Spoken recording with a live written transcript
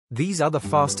These are the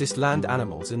fastest land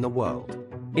animals in the world.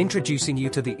 Introducing you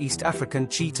to the East African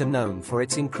cheetah, known for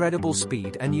its incredible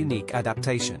speed and unique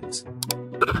adaptations.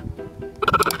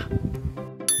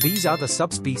 These are the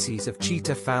subspecies of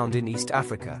cheetah found in East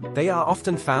Africa. They are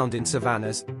often found in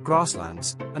savannas,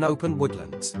 grasslands, and open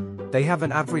woodlands. They have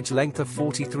an average length of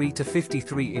 43 to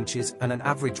 53 inches and an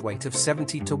average weight of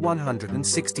 70 to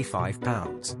 165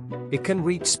 pounds. It can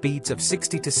reach speeds of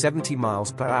 60 to 70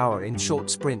 miles per hour in short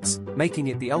sprints, making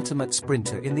it the ultimate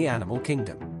sprinter in the animal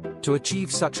kingdom. To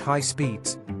achieve such high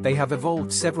speeds, they have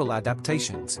evolved several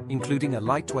adaptations, including a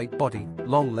lightweight body,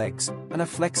 long legs, and a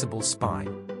flexible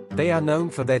spine. They are known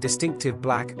for their distinctive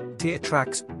black, tear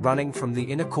tracks running from the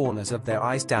inner corners of their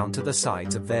eyes down to the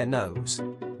sides of their nose.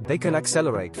 They can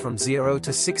accelerate from 0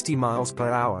 to 60 miles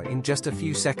per hour in just a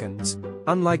few seconds.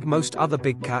 Unlike most other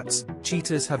big cats,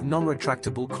 cheetahs have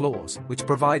non-retractable claws, which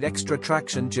provide extra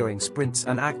traction during sprints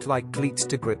and act like cleats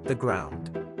to grip the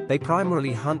ground. They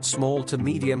primarily hunt small to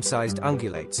medium-sized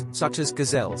ungulates, such as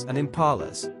gazelles and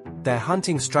impalas. Their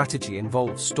hunting strategy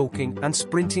involves stalking and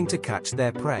sprinting to catch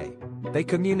their prey. They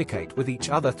communicate with each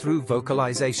other through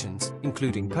vocalizations,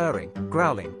 including purring,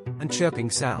 growling, and chirping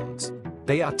sounds.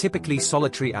 They are typically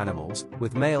solitary animals,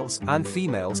 with males and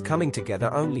females coming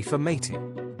together only for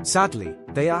mating. Sadly,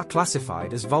 they are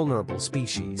classified as vulnerable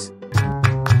species.